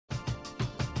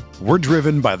We're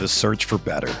driven by the search for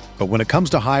better. But when it comes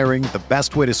to hiring, the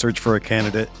best way to search for a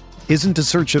candidate isn't to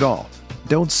search at all.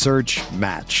 Don't search,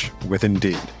 match with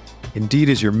Indeed. Indeed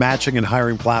is your matching and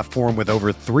hiring platform with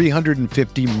over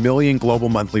 350 million global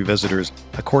monthly visitors,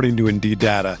 according to Indeed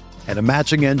data, and a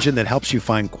matching engine that helps you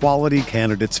find quality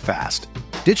candidates fast.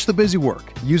 Ditch the busy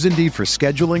work. Use Indeed for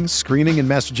scheduling, screening, and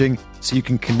messaging so you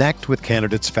can connect with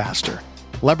candidates faster.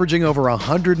 Leveraging over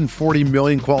 140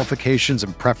 million qualifications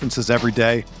and preferences every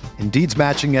day, Indeed's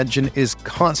matching engine is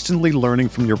constantly learning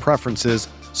from your preferences,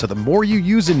 so the more you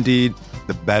use Indeed,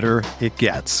 the better it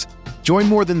gets. Join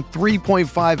more than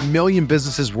 3.5 million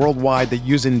businesses worldwide that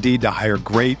use Indeed to hire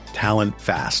great talent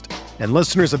fast. And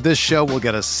listeners of this show will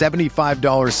get a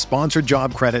 $75 sponsored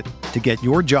job credit to get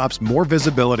your jobs more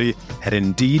visibility at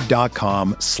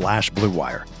Indeed.com/Blue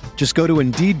Wire. Just go to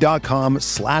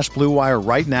Indeed.com/Blue Wire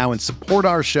right now and support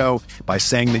our show by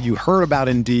saying that you heard about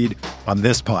Indeed on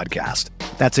this podcast.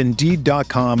 That's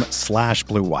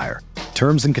Indeed.com/Blue Wire.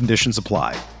 Terms and conditions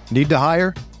apply. Need to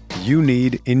hire? You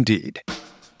need Indeed.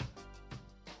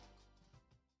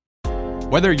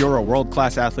 Whether you're a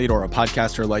world-class athlete or a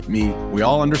podcaster like me, we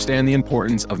all understand the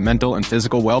importance of mental and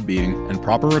physical well-being and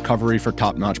proper recovery for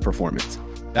top-notch performance.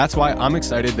 That's why I'm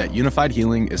excited that Unified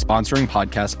Healing is sponsoring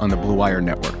podcasts on the Blue Wire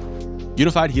Network.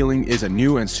 Unified Healing is a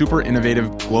new and super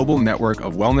innovative global network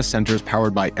of wellness centers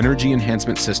powered by Energy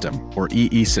Enhancement System, or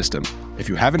EE System. If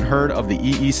you haven't heard of the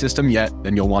EE System yet,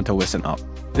 then you'll want to listen up.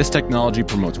 This technology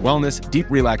promotes wellness, deep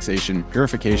relaxation,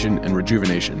 purification, and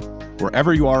rejuvenation.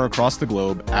 Wherever you are across the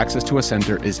globe, access to a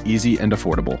center is easy and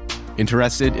affordable.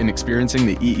 Interested in experiencing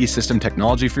the EE System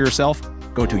technology for yourself?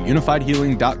 Go to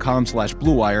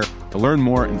unifiedhealing.com/Blue Wire to learn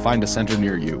more and find a center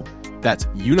near you. That's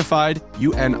unified,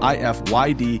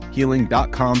 UNIFYD,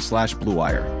 healing.com/Blue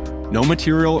Wire. No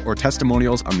material or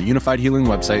testimonials on the Unified Healing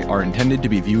website are intended to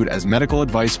be viewed as medical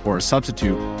advice or a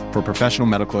substitute for professional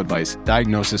medical advice,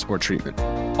 diagnosis, or treatment.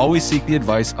 Always seek the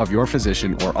advice of your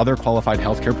physician or other qualified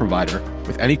healthcare provider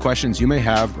with any questions you may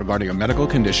have regarding a medical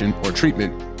condition or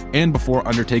treatment and before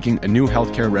undertaking a new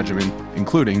healthcare regimen,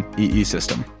 including EE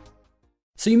System.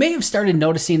 So you may have started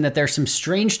noticing that there's some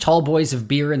strange tall boys of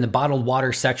beer in the bottled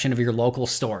water section of your local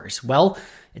stores. Well,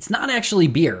 it's not actually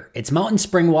beer. It's mountain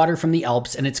spring water from the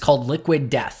Alps, and it's called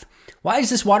Liquid Death. Why is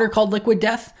this water called Liquid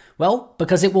Death? Well,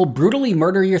 because it will brutally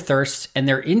murder your thirst, and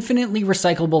their infinitely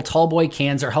recyclable tallboy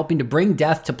cans are helping to bring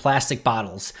death to plastic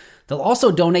bottles. They'll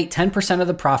also donate 10% of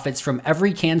the profits from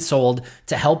every can sold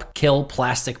to help kill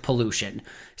plastic pollution.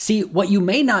 See, what you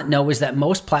may not know is that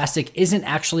most plastic isn't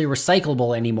actually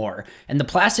recyclable anymore, and the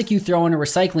plastic you throw in a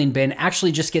recycling bin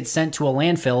actually just gets sent to a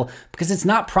landfill because it's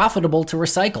not profitable to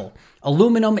recycle.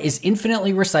 Aluminum is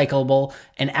infinitely recyclable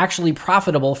and actually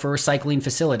profitable for recycling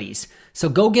facilities. So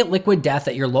go get Liquid Death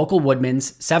at your local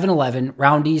Woodman's, 7-Eleven,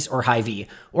 Roundy's, or Hy-Vee,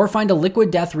 or find a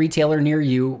Liquid Death retailer near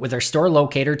you with our store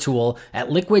locator tool at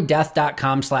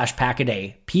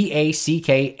liquiddeath.com/packaday,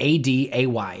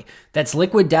 PACKADAY. That's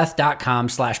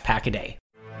liquiddeath.com/packaday.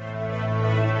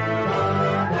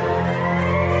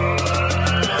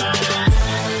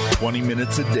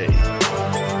 Minutes a day,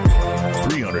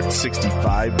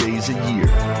 365 days a year.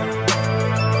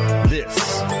 This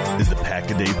is the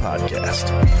Pack-A-Day Podcast.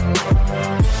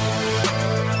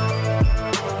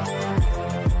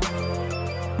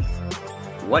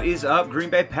 What is up, Green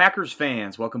Bay Packers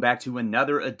fans? Welcome back to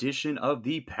another edition of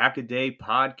the Pack-A-Day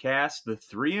Podcast, the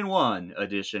 3-in-1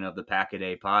 edition of the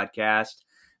Pack-A-Day Podcast.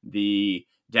 The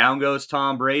down goes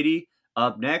Tom Brady.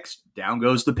 Up next, down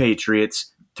goes the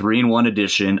Patriots. 3-in-1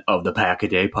 edition of the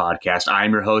Pack-A-Day Podcast. I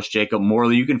am your host, Jacob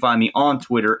Morley. You can find me on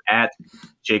Twitter at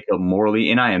Jacob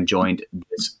Morley, and I am joined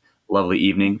this lovely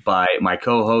evening by my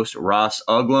co-host, Ross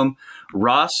Uglum.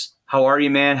 Ross, how are you,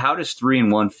 man? How does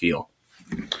 3-in-1 feel?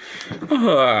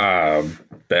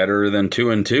 Better than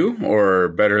 2-2 or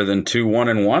better than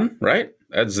 1-1, right?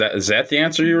 Is that the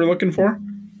answer you were looking for?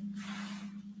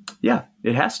 Yeah,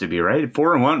 it has to be, right?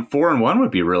 4-1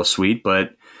 would be real sweet,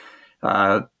 but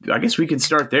I guess we can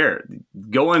start there.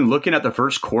 Looking at the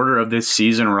first quarter of this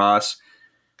season, Ross,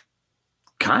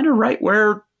 kind of right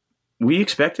where we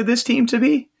expected this team to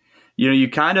be. You know, you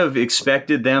kind of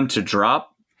expected them to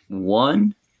drop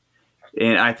one.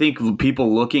 And I think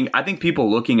people looking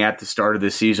at the start of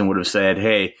this season would have said,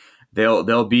 hey,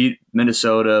 they'll beat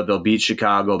Minnesota, they'll beat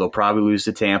Chicago, they'll probably lose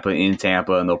to Tampa in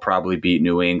Tampa, and they'll probably beat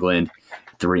New England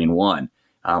 3-1.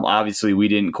 Obviously, we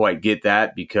didn't quite get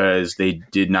that because they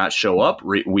did not show up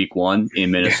week one in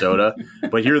Minnesota.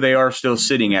 But here they are still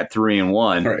sitting at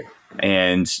 3-1. Right.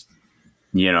 And,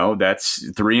 you know, that's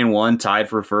 3-1 tied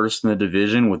for first in the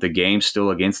division with the game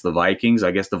still against the Vikings. I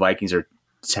guess the Vikings are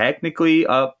technically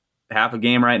up half a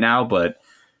game right now, but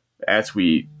as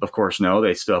we, of course, know,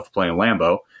 they still have to play in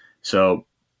Lambeau. So,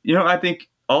 I think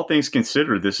all things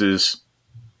considered, it's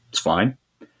fine.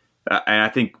 And I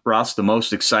think, Ross, the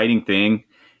most exciting thing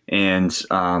and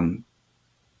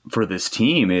for this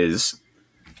team is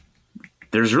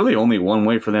there's really only one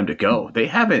way for them to go.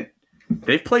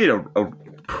 They've played a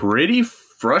pretty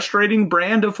frustrating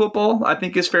brand of football, I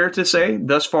think is fair to say,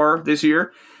 thus far this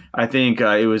year. I think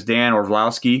it was Dan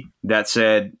Orlovsky that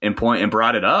said and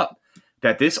brought it up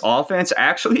that this offense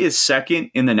actually is second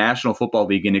in the National Football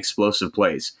League in explosive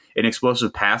plays, in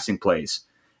explosive passing plays,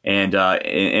 and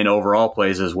in overall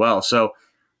plays as well. So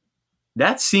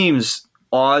that seems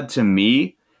odd to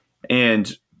me.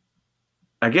 And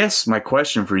I guess my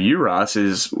question for you, Ross,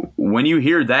 is when you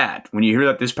hear that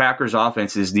this Packers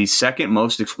offense is the second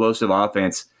most explosive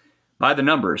offense by the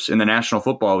numbers in the National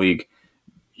Football League,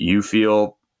 you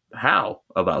feel how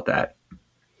about that?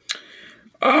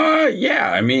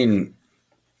 Yeah, I mean,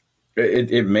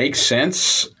 it makes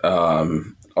sense.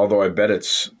 Although I bet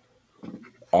it's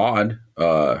odd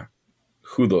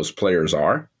who those players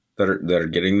are that are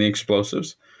getting the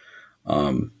explosives.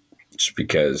 Just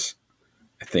because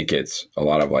I think it's a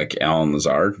lot of like Alan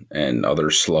Lazard and other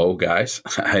slow guys.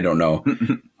 I don't know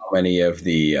how many of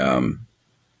the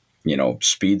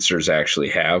speedsters actually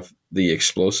have the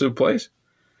explosive plays.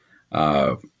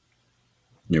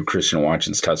 Christian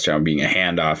Watson's touchdown being a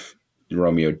handoff,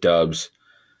 Romeo Doubs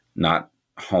not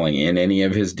hauling in any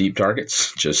of his deep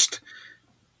targets, just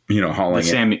hauling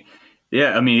in.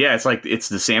 It's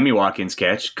the Sammy Watkins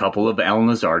catch, a couple of Alan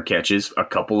Lazard catches, a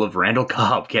couple of Randall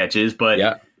Cobb catches,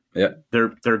 but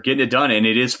they're getting it done, and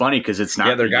it is funny because it's not.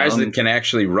 Yeah, they're guys that can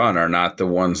actually run, are not the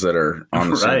ones that are on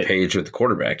the same page with the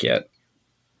quarterback yet.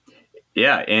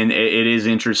 Yeah, and it is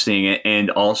interesting,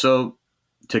 and also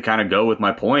to kind of go with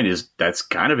my point is that's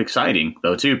kind of exciting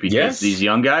though too, because these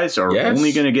young guys are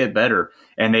only going to get better,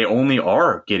 and they only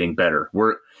are getting better.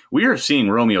 We are seeing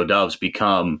Romeo Doubs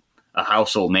become a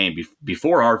household name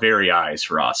before our very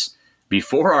eyes, Ross.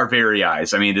 Before our very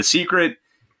eyes. I mean, the secret,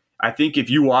 I think if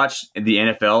you watch the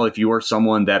NFL, if you are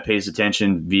someone that pays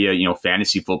attention via,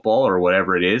 fantasy football or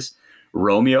whatever it is,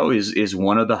 Romeo is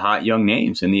one of the hot young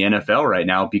names in the NFL right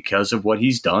now because of what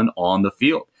he's done on the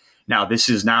field. Now, this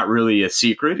is not really a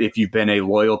secret. If you've been a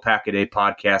loyal Pack-A-Day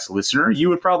podcast listener, you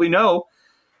would probably know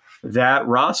that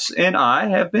Ross and I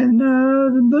have been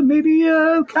maybe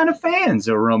kind of fans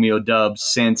of Romeo Doubs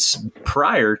since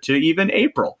prior to even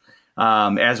April,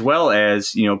 as well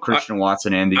as, Christian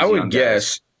Watson and these young guys. I would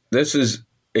guess this is,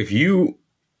 if you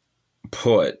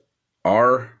put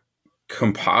our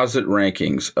composite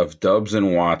rankings of Doubs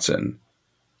and Watson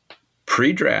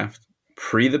pre-draft,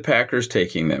 pre the Packers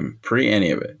taking them, pre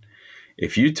any of it,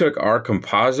 if you took our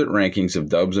composite rankings of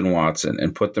Doubs and Watson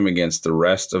and put them against the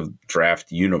rest of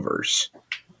draft universe,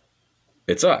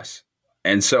 it's us.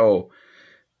 And so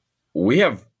we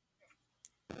have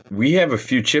a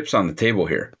few chips on the table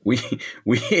here.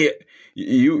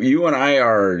 You and I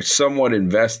are somewhat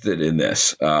invested in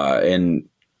this, and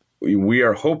we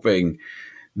are hoping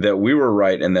that we were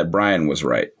right and that Brian was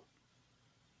right.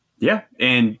 Yeah,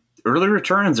 and early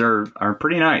returns are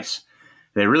pretty nice.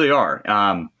 They really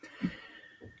are.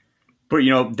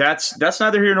 But, that's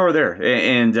neither here nor there.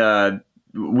 And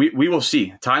we will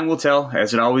see. Time will tell,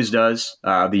 as it always does.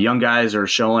 The young guys are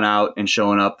showing out and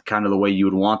showing up kind of the way you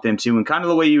would want them to and kind of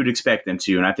the way you would expect them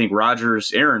to. And I think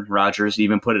Aaron Rodgers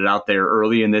even put it out there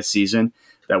early in this season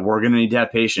that we're going to need to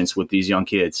have patience with these young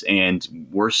kids. And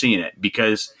we're seeing it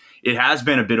because it has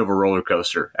been a bit of a roller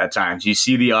coaster at times. You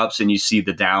see the ups and you see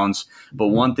the downs. But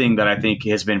one thing that I think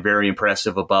has been very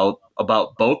impressive about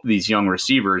both of these young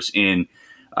receivers in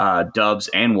Doubs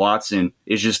and Watson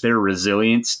is just their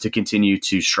resilience to continue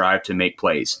to strive to make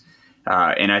plays.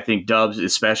 And I think Doubs,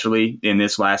 especially in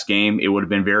this last game, it would have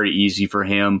been very easy for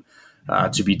him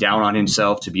to be down on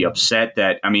himself, to be upset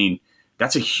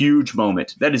that's a huge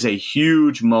moment. That is a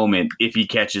huge moment if he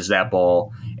catches that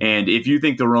ball. And if you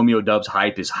think the Romeo Doubs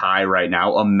hype is high right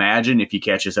now, imagine if he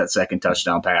catches that second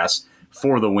touchdown pass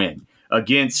for the win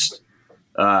against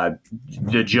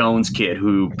the Jones kid,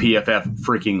 who PFF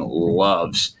freaking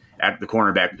loves at the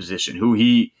cornerback position, who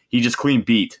he just clean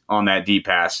beat on that deep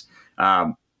pass.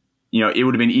 It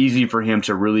would have been easy for him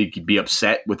to really be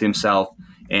upset with himself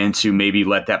and to maybe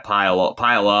let that pile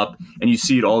up. And you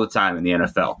see it all the time in the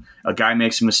NFL. A guy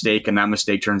makes a mistake, and that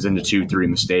mistake turns into 2-3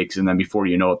 mistakes. And then before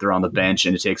you know it, they're on the bench,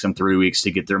 and it takes them 3 weeks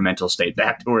to get their mental state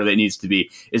back to where it needs to be,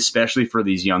 especially for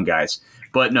these young guys.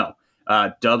 But no,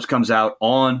 Doubs comes out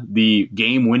on the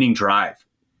game-winning drive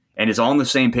and is on the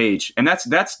same page. And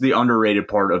that's the underrated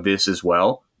part of this as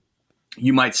well.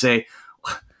 You might say,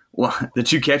 well, the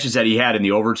two catches that he had in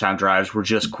the overtime drives were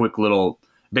just quick little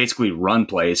basically run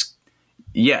plays.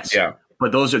 Yes. Yeah.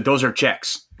 But those are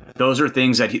checks. Those are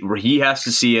things that where he has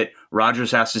to see it.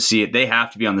 Rodgers has to see it. They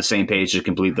have to be on the same page to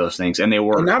complete those things, and they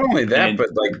were. And not only that, but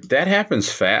like that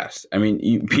happens fast. I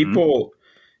mean, people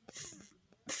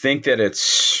think that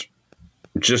it's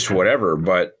just whatever,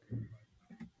 but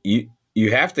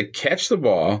you have to catch the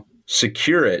ball,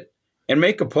 secure it, and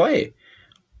make a play,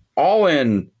 all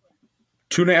in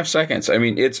 2.5 seconds. I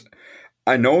mean,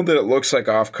 I know that it looks like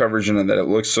off coverage and that it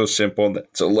looks so simple that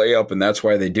it's a layup, and that's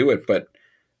why they do it, but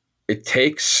it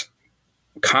takes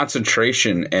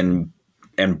concentration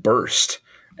and burst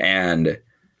and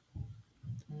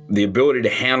the ability to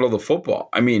handle the football.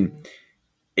 I mean,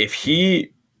 if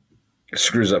he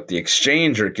screws up the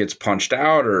exchange or it gets punched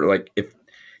out, or like if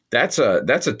that's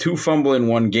a 2 fumble in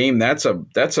one game, that's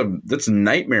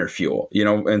nightmare fuel, you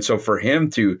know. And so for him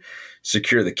to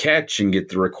secure the catch and get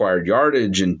the required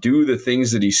yardage and do the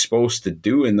things that he's supposed to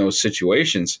do in those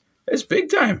situations, it's big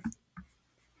time.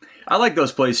 I like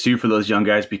those plays too for those young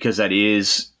guys because it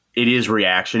is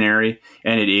reactionary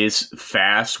and it is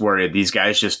fast where these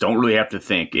guys just don't really have to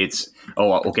think. It's,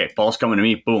 oh, okay, ball's coming to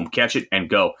me, boom, catch it and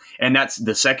go. And that's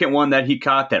the second one that he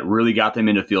caught that really got them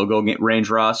into field goal range,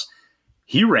 Ross.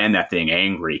 He ran that thing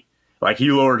angry. Like he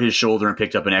lowered his shoulder and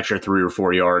picked up an extra 3 or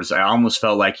 4 yards. I almost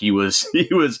felt like he was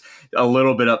a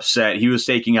little bit upset. He was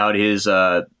taking out his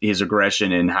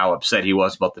aggression and how upset he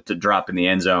was about the drop in the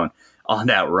end zone on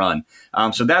that run.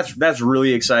 So that's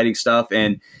really exciting stuff.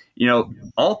 And, you know,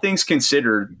 all things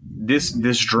considered, this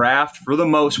draft for the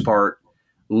most part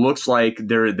looks like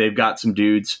they've got some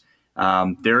dudes.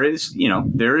 There is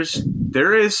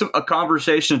a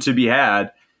conversation to be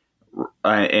had,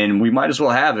 and we might as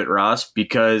well have it, Ross,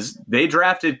 because they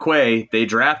drafted Quay, they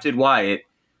drafted Wyatt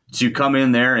to come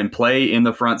in there and play in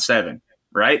the front seven,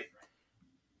 right?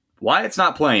 Wyatt's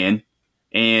not playing.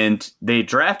 And they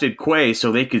drafted Quay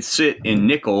so they could sit in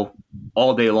nickel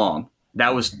all day long.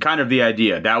 That was kind of the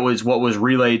idea. That was what was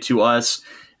relayed to us,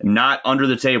 not under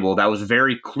the table. That was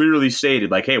very clearly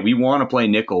stated, like, hey, we want to play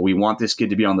nickel. We want this kid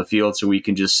to be on the field so we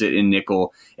can just sit in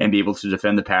nickel and be able to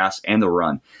defend the pass and the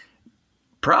run.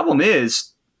 Problem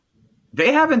is,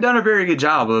 they haven't done a very good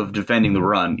job of defending the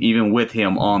run, even with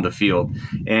him on the field.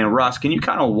 And, Ross, can you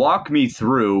kind of walk me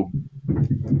through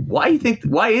why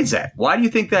is that? Why do you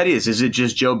think that is? Is it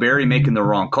just Joe Barry making the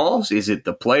wrong calls? Is it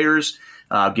the players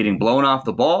getting blown off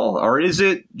the ball? Or is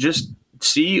it just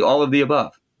all of the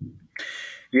above?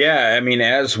 Yeah, I mean,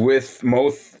 as with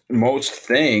most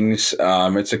things,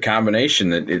 it's a combination.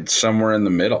 That it's somewhere in the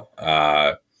middle.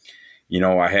 I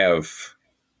have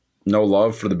no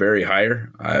love for the Barry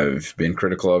hire. I've been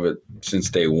critical of it since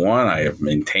day one. I have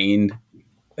maintained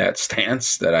that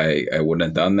stance that I wouldn't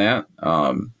have done that.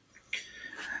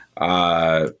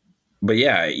 But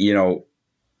yeah, you know,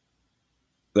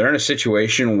 they're in a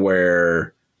situation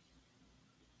where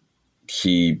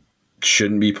he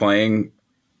shouldn't be playing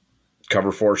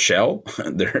cover 4 shell.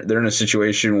 They're in a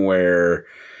situation where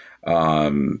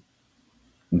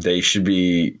they should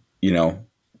be, you know,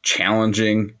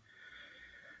 challenging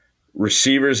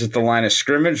receivers at the line of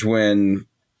scrimmage when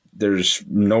there's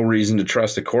no reason to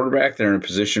trust the quarterback. They're in a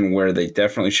position where they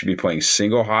definitely should be playing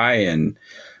single high and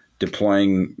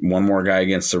deploying one more guy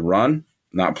against the run,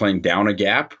 not playing down a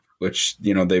gap, which,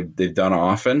 you know, they've done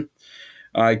often.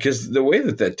 Because the way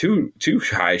that 2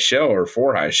 high shell or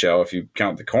 4 high shell, if you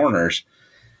count the corners,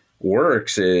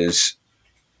 works is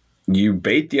you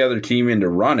bait the other team into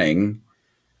running,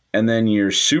 and then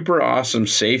your super awesome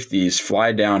safeties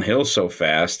fly downhill so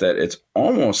fast that it's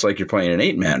almost like you're playing an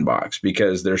 8-man box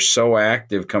because they're so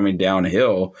active coming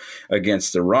downhill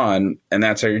against the run, and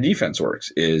that's how your defense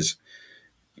works.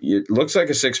 It looks like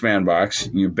a 6-man box.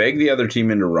 You beg the other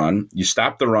team into run. You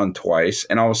stop the run twice,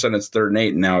 and all of a sudden it's 3rd and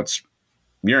 8, and now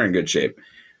you're in good shape.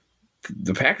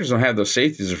 The Packers don't have those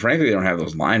safeties, and frankly, they don't have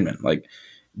those linemen. Like,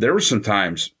 there were some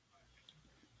times,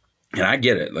 and I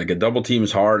get it, like a double team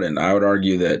is hard, and I would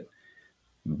argue that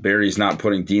Barry's not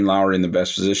putting Dean Lowry in the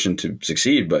best position to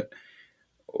succeed, but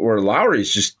where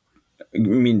Lowry's just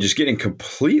getting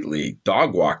completely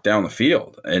dog walked down the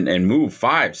field and moved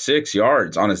 5-6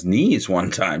 yards on his knees one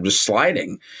time, just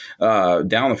sliding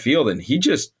down the field. And he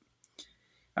just,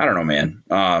 I don't know, man.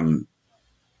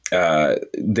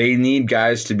 They need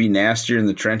guys to be nastier in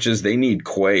the trenches. They need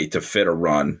Quay to fit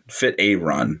one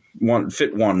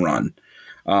run.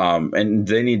 And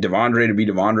they need Devondre to be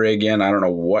Devondre again. I don't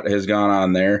know what has gone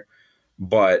on there.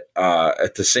 But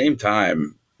at the same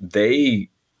time, they,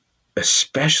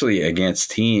 especially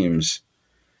against teams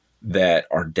that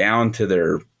are down to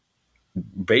their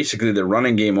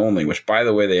running game only, which, by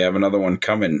the way, they have another one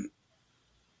coming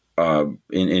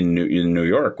in New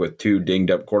York with two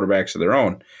dinged up quarterbacks of their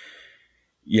own.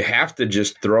 You have to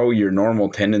just throw your normal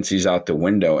tendencies out the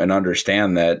window and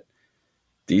understand that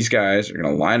these guys are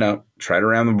going to line up, try to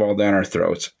ram the ball down our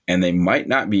throats, and they might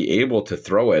not be able to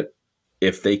throw it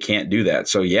if they can't do that.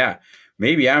 So, yeah,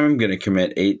 maybe I'm going to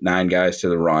commit 8-9 guys to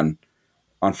the run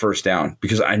on first down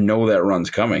because I know that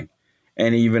run's coming.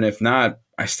 And even if not,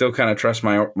 I still kind of trust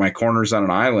my corners on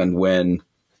an island when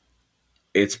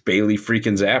it's Bailey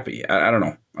freaking Zappi. I don't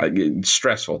know. It's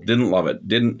stressful. Didn't love it.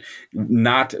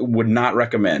 Would not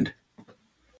recommend.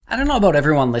 I don't know about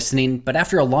everyone listening, but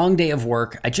after a long day of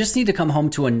work, I just need to come home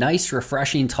to a nice,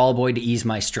 refreshing tall boy to ease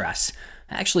my stress.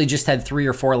 I actually just had 3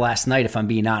 or 4 last night, if I'm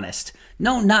being honest.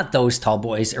 No, not those tall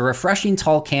boys. A refreshing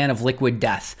tall can of Liquid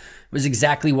Death was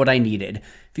exactly what I needed.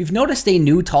 If you've noticed a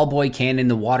new tall boy can in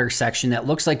the water section that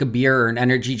looks like a beer or an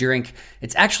energy drink,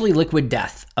 it's actually Liquid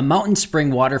Death, a mountain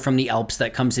spring water from the Alps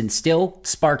that comes in still,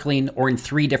 sparkling, or in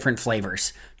 3 different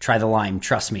flavors. Try the lime,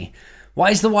 trust me. Why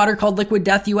is the water called Liquid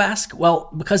Death, you ask? Well,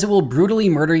 because it will brutally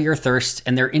murder your thirst,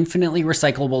 and their infinitely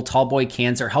recyclable tallboy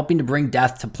cans are helping to bring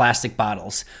death to plastic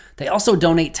bottles. They also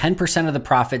donate 10% of the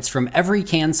profits from every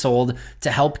can sold to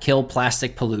help kill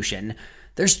plastic pollution.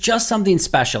 There's just something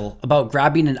special about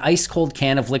grabbing an ice-cold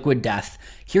can of Liquid Death,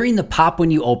 hearing the pop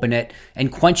when you open it, and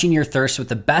quenching your thirst with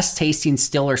the best tasting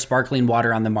still or sparkling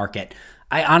water on the market.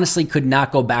 I honestly could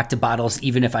not go back to bottles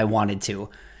even if I wanted to.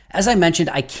 As I mentioned,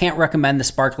 I can't recommend the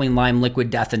sparkling lime Liquid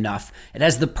Death enough. It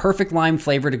has the perfect lime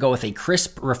flavor to go with a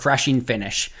crisp, refreshing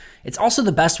finish. It's also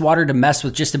the best water to mess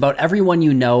with just about everyone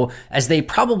you know, as they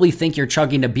probably think you're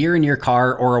chugging a beer in your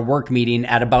car or a work meeting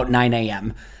at about 9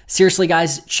 a.m. Seriously,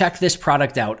 guys, check this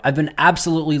product out. I've been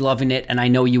absolutely loving it, and I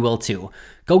know you will too.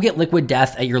 Go get Liquid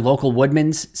Death at your local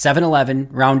Woodman's, 7-Eleven,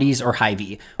 Roundy's, or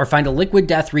Hy-Vee, or find a Liquid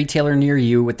Death retailer near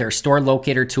you with their store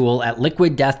locator tool at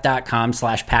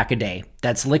liquiddeath.com/packaday.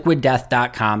 That's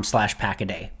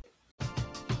liquiddeath.com/packaday.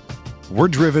 We're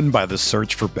driven by the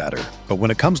search for better. But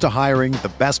when it comes to hiring,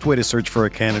 the best way to search for a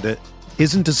candidate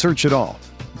isn't to search at all.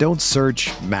 Don't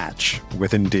search, match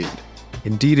with Indeed.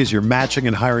 Indeed is your matching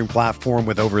and hiring platform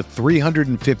with over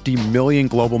 350 million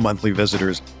global monthly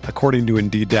visitors, according to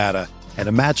Indeed data, and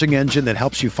a matching engine that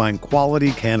helps you find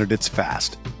quality candidates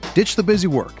fast. Ditch the busy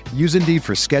work. Use Indeed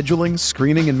for scheduling,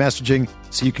 screening, and messaging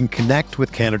so you can connect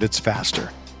with candidates faster.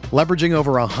 Leveraging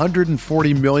over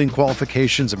 140 million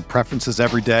qualifications and preferences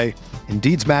every day,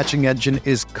 Indeed's matching engine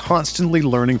is constantly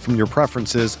learning from your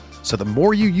preferences, so the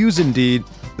more you use Indeed,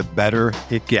 the better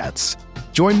it gets.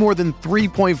 Join more than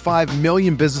 3.5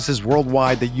 million businesses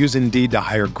worldwide that use Indeed to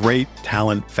hire great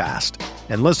talent fast.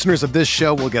 And listeners of this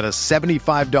show will get a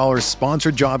 $75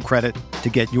 sponsored job credit to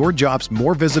get your jobs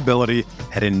more visibility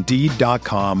at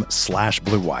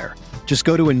Indeed.com/Blue Wire. Just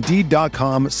go to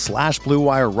Indeed.com/Blue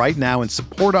Wire right now and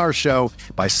support our show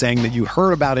by saying that you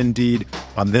heard about Indeed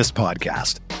on this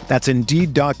podcast. That's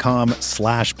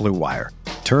Indeed.com/Blue Wire.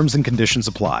 Terms and conditions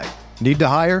apply. Need to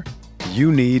hire?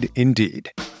 You need Indeed.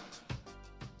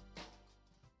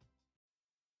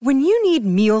 When you need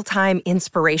mealtime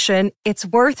inspiration, it's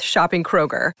worth shopping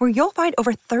Kroger, where you'll find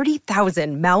over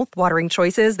 30,000 mouth-watering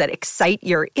choices that excite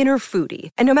your inner foodie.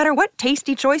 And no matter what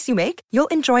tasty choice you make, you'll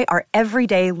enjoy our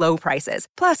everyday low prices,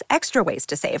 plus extra ways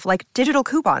to save, like digital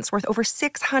coupons worth over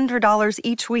 $600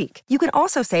 each week. You can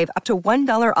also save up to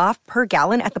 $1 off per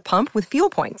gallon at the pump with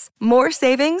fuel points. More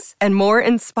savings and more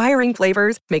inspiring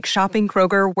flavors make shopping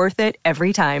Kroger worth it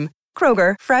every time.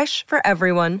 Kroger, fresh for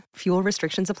everyone. Fuel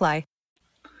restrictions apply.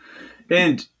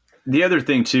 And the other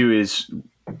thing, too, is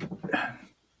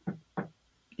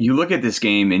you look at this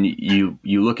game and you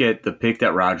look at the pick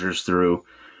that Rodgers threw,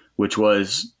 which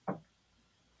was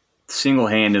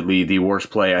single-handedly the worst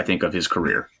play, I think, of his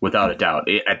career, without a doubt.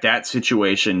 At that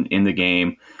situation in the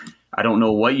game, I don't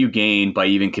know what you gained by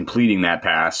even completing that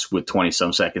pass with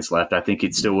 20-some seconds left. I think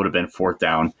it still would have been 4th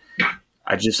down.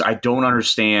 I don't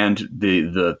understand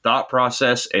the thought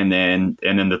process, and then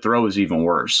the throw is even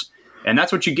worse. And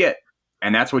that's what you get.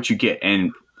 And that's what you get.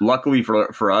 And luckily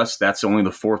for us, that's only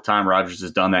the 4th time Rodgers has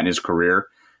done that in his career.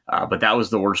 But that was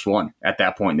the worst one at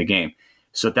that point in the game.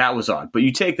 So that was odd. But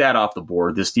you take that off the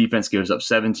board. This defense gives up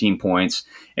 17 points.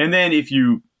 And then if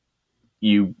you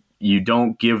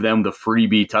don't give them the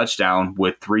freebie touchdown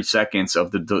with 3 seconds of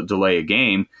the delay a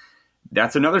game,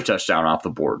 that's another touchdown off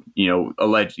the board. So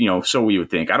we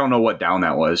would think. I don't know what down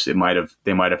that was. They might have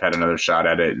had another shot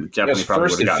at it. Definitely, probably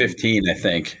first and 15, I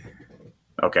think.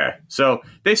 Okay, so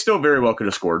they still very well could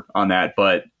have scored on that,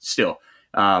 but still,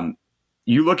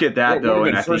 you look at that though,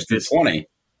 and I think this 20.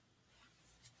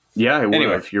 Yeah, it would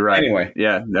Anyway, have. You're right. anyway.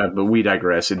 Yeah, but we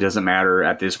digress. It doesn't matter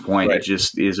at this point. Right. It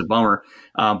just is a bummer.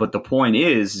 But the point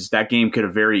is that game could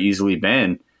have very easily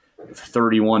been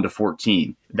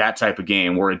 31-14, that type of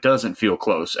game where it doesn't feel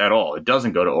close at all. It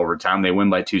doesn't go to overtime. They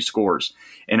win by 2 scores.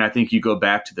 And I think you go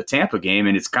back to the Tampa game,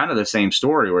 and it's kind of the same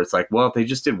story where it's like, well, if they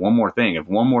just did one more thing, if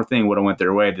one more thing would have went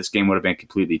their way, this game would have been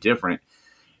completely different.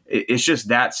 It's just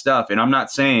that stuff. And I'm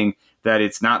not saying that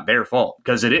it's not their fault,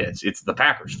 because it is. It's the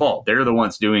Packers' fault. They're the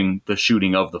ones doing the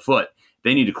shooting of the foot.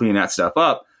 They need to clean that stuff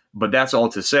up. But that's all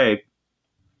to say,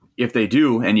 if they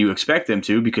do, and you expect them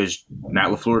to, because Matt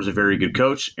LaFleur is a very good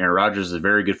coach, Aaron Rodgers is a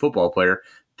very good football player,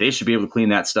 they should be able to clean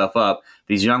that stuff up.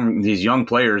 These young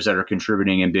players that are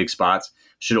contributing in big spots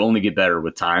should only get better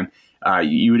with time.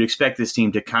 You would expect this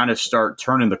team to kind of start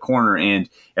turning the corner. And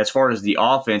as far as the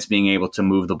offense being able to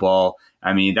move the ball,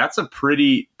 I mean, that's a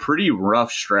pretty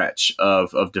rough stretch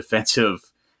of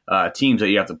defensive teams that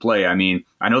you have to play. I mean,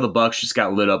 I know the Bucs just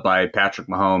got lit up by Patrick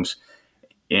Mahomes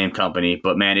and company,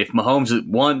 but man, if Mahomes is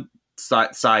one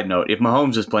side note, if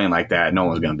Mahomes is playing like that, no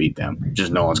one's going to beat them.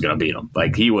 Just no one's going to beat them.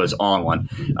 Like, he was on one.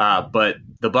 But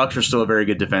the Bucs are still a very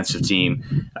good defensive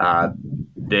team.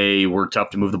 They were tough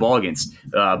to move the ball against.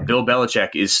 Bill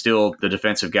Belichick is still the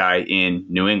defensive guy in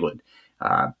New England.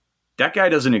 That guy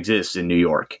doesn't exist in New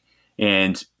York.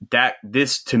 And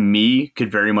this, to me,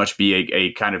 could very much be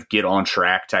a kind of get on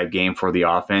track type game for the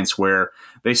offense, where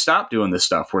they stop doing the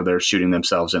stuff where they're shooting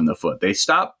themselves in the foot. They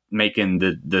stop making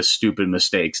the stupid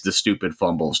mistakes, the stupid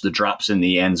fumbles, the drops in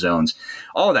the end zones,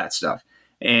 all that stuff.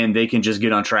 And they can just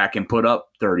get on track and put up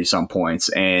 30-some points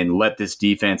and let this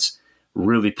defense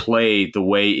really play the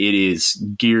way it is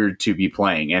geared to be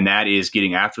playing. And that is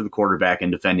getting after the quarterback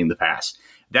and defending the pass.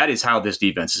 That is how this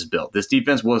defense is built. This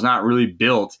defense was not really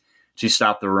built to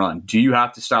stop the run. Do you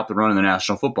have to stop the run in the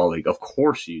National Football League? Of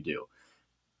course you do.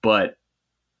 But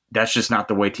that's just not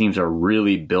the way teams are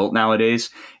really built nowadays.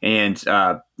 And,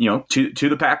 to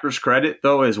the Packers' credit,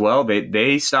 though, as well,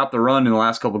 they stopped the run in the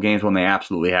last couple games when they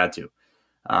absolutely had to.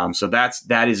 So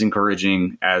that is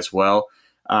encouraging as well.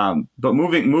 But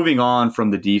moving on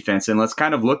from the defense, and let's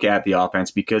kind of look at the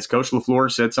offense, because Coach LaFleur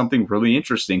said something really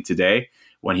interesting today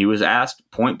when he was asked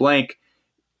point blank,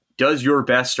 does your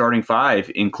best starting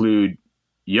five include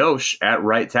Yosh at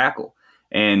right tackle?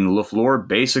 And LaFleur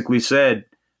basically said,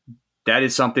 that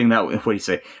is something that, what do you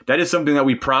say? That is something that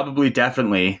we probably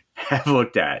definitely have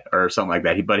looked at, or something like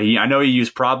that. I know he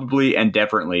used probably and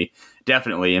definitely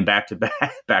in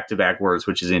back-to-back words,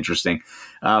 which is interesting.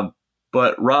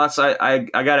 But Ross, I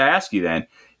got to ask you then,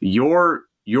 your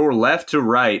left to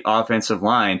right offensive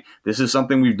line, this is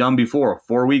something we've done before.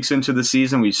 4 weeks into the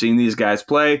season, we've seen these guys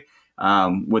play.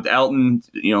 With Elton,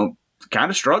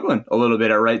 kind of struggling a little bit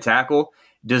at right tackle.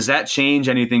 Does that change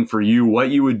anything for you,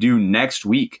 what you would do next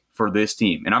week for this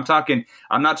team? And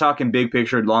I'm not talking big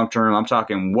picture, long term. I'm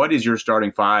talking, what does your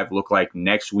starting five look like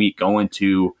next week going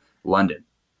to London?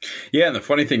 Yeah, and the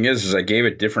funny thing is I gave a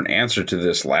different answer to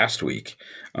this last week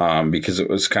because it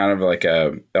was kind of like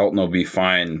a Elton will be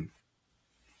fine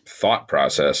thought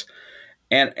process.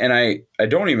 And I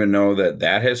don't even know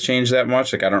that has changed that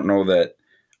much. Like, I don't know that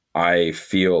I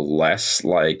feel less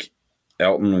like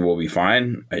Elton will be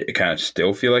fine. I kind of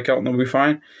still feel like Elton will be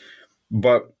fine.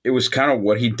 But it was kind of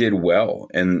what he did well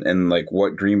and like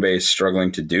what Green Bay is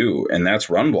struggling to do, and that's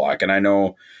run block. And I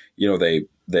know,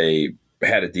 they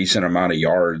had a decent amount of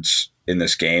yards in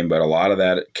this game, but a lot of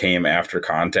that came after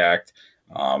contact.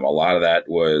 A lot of that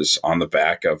was on the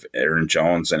back of Aaron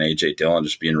Jones and A.J. Dillon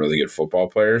just being really good football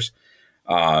players.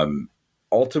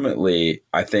 Ultimately,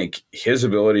 I think his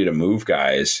ability to move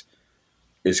guys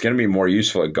is going to be more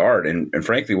useful at guard. And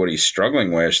frankly, what he's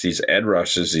struggling with, these edge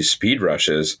rushes, these speed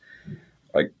rushes,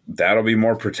 like that'll be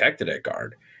more protected at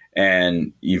guard.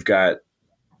 And you've got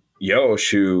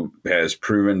Yosh, who has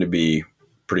proven to be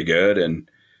pretty good, and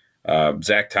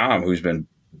Zach Tom, who's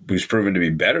proven to be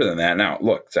better than that. Now,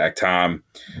 look, Zach Tom,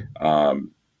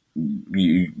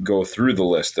 you go through the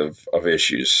list of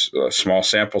issues, small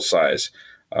sample size,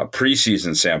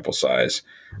 preseason sample size,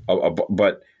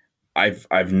 but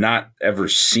I've not ever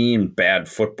seen bad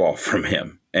football from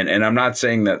him. And I'm not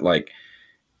saying that like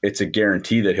it's a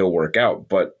guarantee that he'll work out,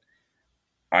 but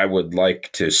I would like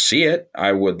to see it.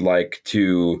 I would like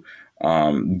to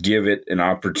give it an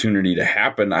opportunity to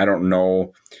happen. I don't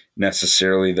know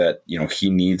necessarily that, he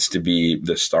needs to be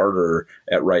the starter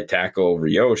at right tackle over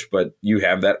Yosh, but you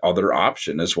have that other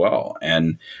option as well.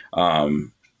 And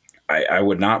I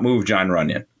would not move John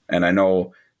Runyon. And I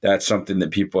know that's something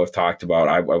that people have talked about.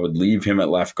 I would leave him at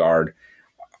left guard.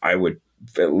 I would,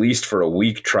 at least for a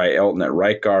week, try Elton at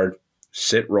right guard,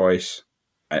 sit Royce.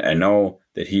 I know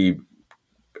that he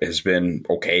has been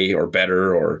okay or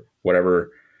better or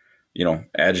whatever,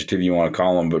 adjective you want to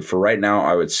call him. But for right now,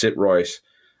 I would sit Royce.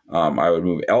 I would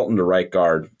move Elton to right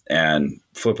guard and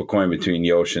flip a coin between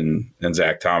Yosh and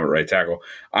Zach Tom at right tackle.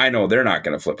 I know they're not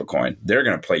going to flip a coin. They're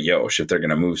going to play Yosh if they're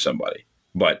going to move somebody.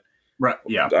 But right,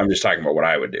 yeah, I'm just talking about what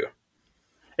I would do.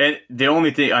 And the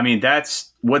only thing,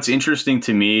 that's what's interesting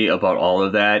to me about all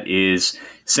of that is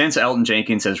since Elton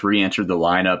Jenkins has re-entered the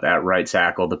lineup at right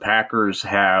tackle, the Packers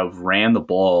have ran the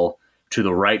ball to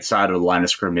the right side of the line of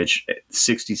scrimmage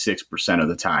 66% of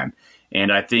the time.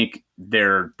 And I think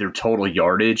their total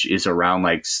yardage is around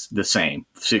like the same,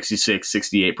 66,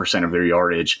 68% of their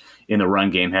yardage in the run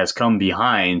game has come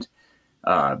behind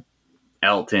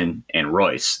Elton and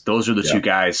Royce. Those are the two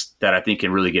guys that I think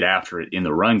can really get after it in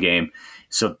the run game.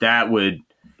 So that would,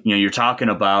 you're talking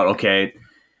about, okay,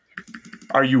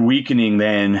 are you weakening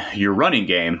then your running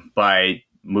game by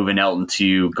moving Elton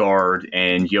to guard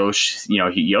and Yosh?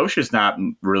 Yosh is not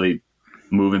really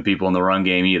moving people in the run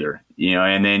game either,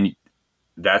 and then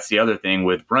that's the other thing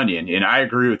with Runyon. And I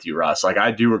agree with you, Russ. Like,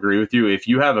 I do agree with you. If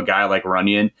you have a guy like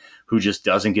Runyon who just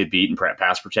doesn't get beat in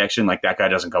pass protection, like that guy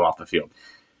doesn't come off the field.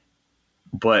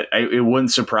 But it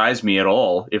wouldn't surprise me at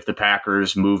all if the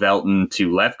Packers move Elton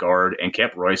to left guard and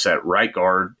kept Royce at right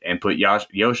guard and put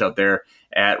Yosh out there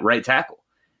at right tackle.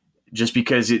 Just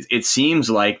because it seems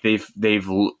like they've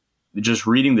just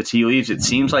reading the tea leaves, it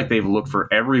seems like they've looked for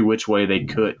every which way they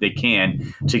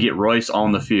can to get Royce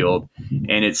on the field,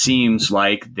 and it seems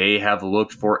like they have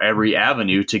looked for every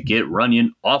avenue to get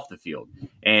Runyon off the field.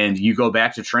 And you go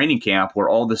back to training camp where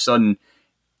all of a sudden,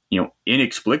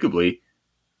 inexplicably,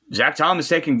 Zach Tom is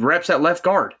taking reps at left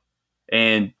guard,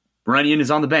 and Runyon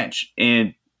is on the bench,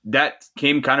 and that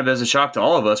came kind of as a shock to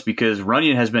all of us because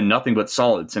Runyon has been nothing but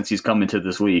solid since he's come into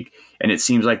this league, and it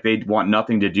seems like they want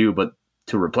nothing to do but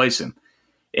to replace him.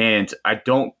 And I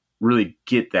don't really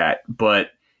get that,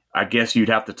 but I guess you'd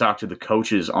have to talk to the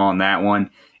coaches on that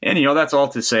one. And, that's all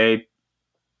to say,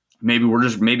 maybe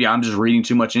I'm just reading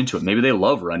too much into it. Maybe they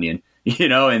love Runyon,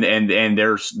 and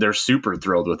they're super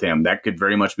thrilled with him. That could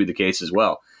very much be the case as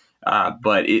well.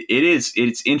 But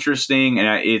it's interesting,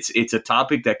 and it's a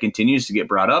topic that continues to get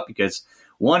brought up because,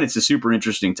 one, it's a super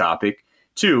interesting topic.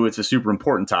 Two, it's a super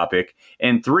important topic.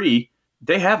 And three,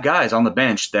 they have guys on the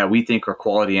bench that we think are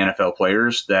quality NFL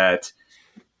players that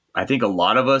I think a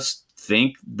lot of us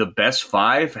think the best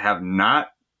five have not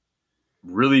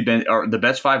really been, or the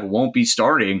best five won't be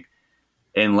starting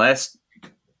unless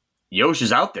Yosh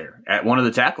is out there at one of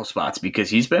the tackle spots because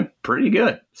he's been pretty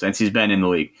good since he's been in the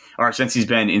league, or since he's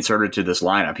been inserted to this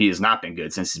lineup. He has not been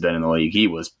good since he's been in the league. He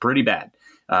was pretty bad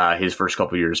his first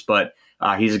couple years, but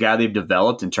he's a guy they've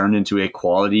developed and turned into a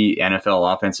quality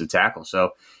NFL offensive tackle.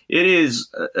 So it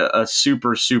is a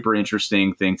super, super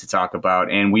interesting thing to talk about,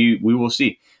 and we will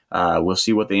see. We'll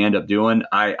see what they end up doing.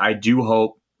 I do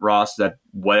hope, Ross, that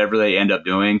whatever they end up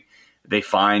doing, they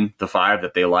find the five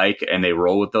that they like and they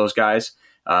roll with those guys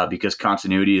because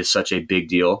continuity is such a big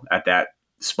deal at that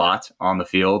spot on the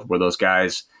field where those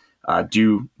guys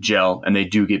do gel and they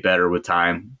do get better with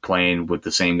time playing with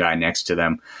the same guy next to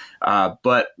them.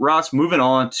 But Ross, moving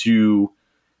on to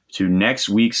next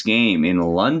week's game in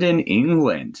London,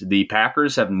 England. The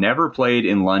Packers have never played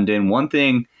in London. One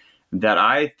thing that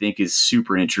I think is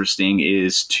super interesting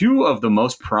is two of the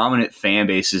most prominent fan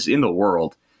bases in the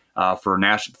world for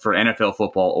NFL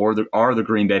football are the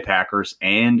Green Bay Packers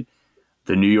and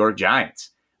the New York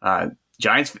Giants.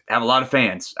 Giants have a lot of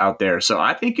fans out there, so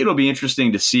I think it'll be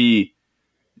interesting to see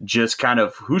just kind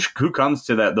of who comes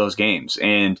to those games,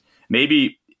 and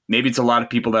maybe it's a lot of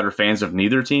people that are fans of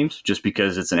neither teams just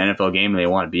because it's an NFL game and they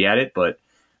want to be at it. But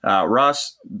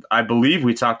Russ, I believe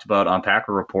we talked about on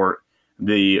Packer Report,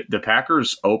 the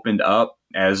Packers opened up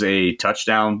as a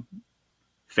touchdown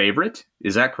favorite.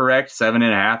 Is that correct?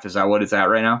 7.5. Is that what it's at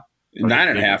right now?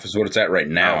 9.5 is what it's at right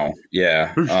now. Oh.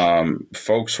 Yeah.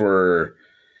 Folks were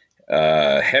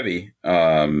heavy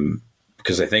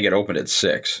because I think it opened at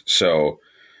 6. So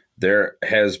there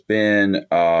has been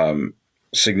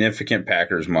significant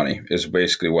Packers money is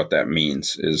basically what that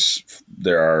means. Is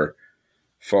there are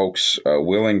folks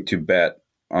willing to bet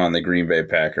on the Green Bay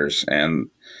Packers, and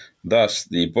thus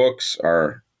the books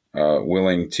are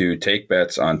willing to take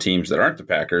bets on teams that aren't the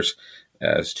Packers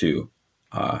as to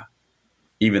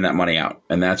even that money out.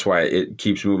 And that's why it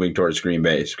keeps moving towards Green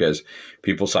Bay, because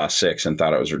people saw 6 and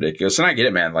thought it was ridiculous. And I get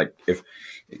it, man. Like, if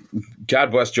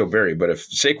God bless Joe Barry, but if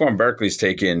Saquon Barkley's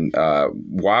taking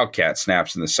wildcat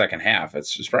snaps in the second half,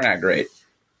 it's probably not great.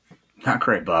 Not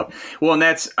great, Bob. Well, and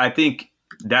I think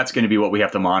that's going to be what we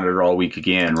have to monitor all week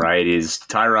again, right? Is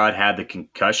Tyrod had the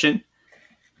concussion,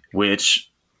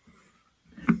 which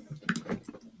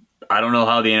I don't know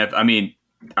how the NFL. I mean,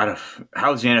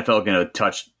 how is the NFL going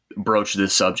to broach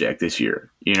this subject this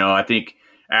year? You know, I think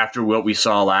after what we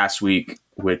saw last week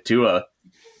with Tua,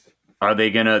 are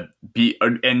they going to be I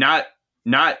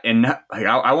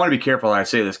want to be careful when I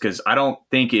say this because I don't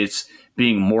think it's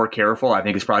being more careful. I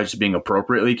think it's probably just being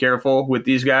appropriately careful with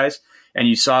these guys. And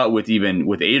you saw it with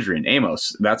Adrian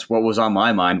Amos. That's what was on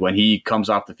my mind when he comes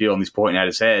off the field and he's pointing at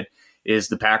his head. Is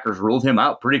the Packers ruled him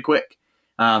out pretty quick.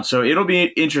 So it'll be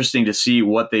interesting to see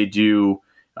what they do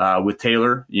with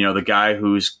Taylor. You know, the guy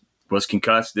was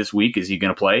concussed this week. Is he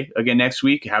going to play again next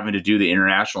week? Having to do the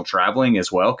international traveling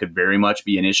as well could very much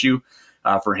be an issue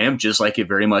for him, just like it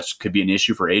very much could be an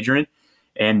issue for Adrian.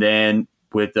 And then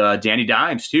with Danny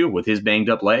Dimes too, with his banged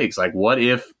up legs. Like, what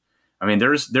if? I mean,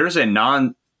 there is a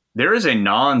non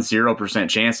 0%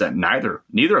 chance that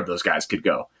neither of those guys could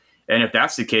go. And if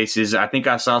that's the case, I think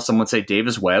I saw someone say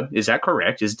Davis Webb. Is that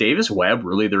correct? Is Davis Webb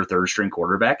really their third string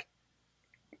quarterback?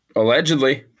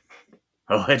 Allegedly.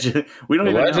 We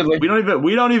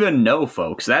don't even know,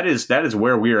 folks. That is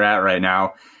where we're at right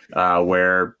now,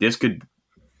 where this could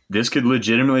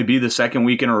legitimately be the second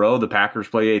week in a row the Packers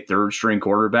play a third string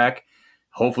quarterback,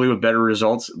 hopefully with better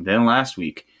results than last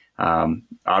week.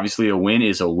 Obviously, a win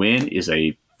is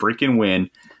a freaking win,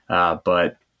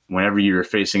 but whenever you're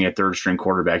facing a third string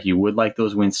quarterback, you would like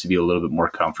those wins to be a little bit more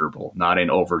comfortable, not in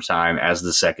overtime as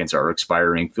the seconds are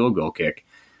expiring field goal kick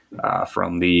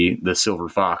from the Silver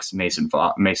Fox, Mason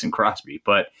Crosby.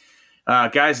 But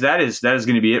guys, that is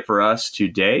going to be it for us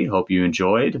today. Hope you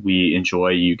enjoyed. We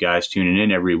enjoy you guys tuning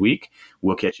in every week.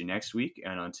 We'll catch you next week.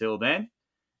 And until then,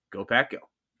 go Pack, go.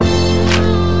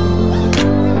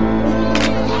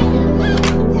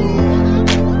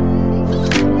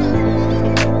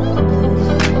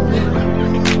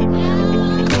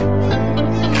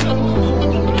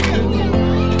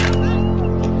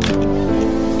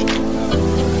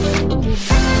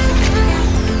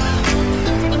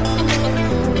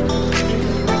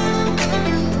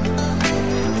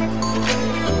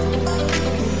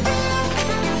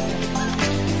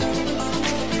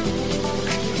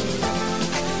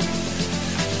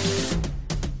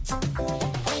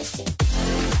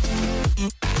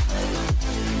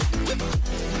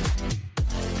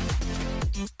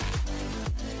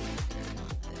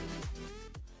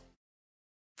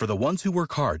 For the ones who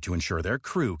work hard to ensure their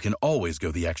crew can always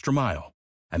go the extra mile,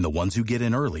 and the ones who get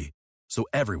in early so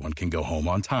everyone can go home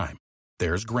on time,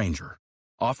 there's Grainger,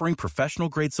 offering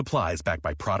professional-grade supplies backed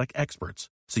by product experts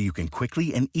so you can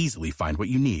quickly and easily find what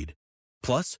you need.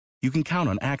 Plus, you can count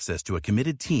on access to a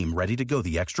committed team ready to go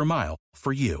the extra mile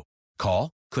for you. Call,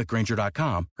 click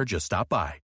Grainger.com, or just stop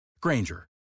by. Grainger,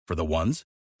 for the ones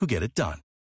who get it done.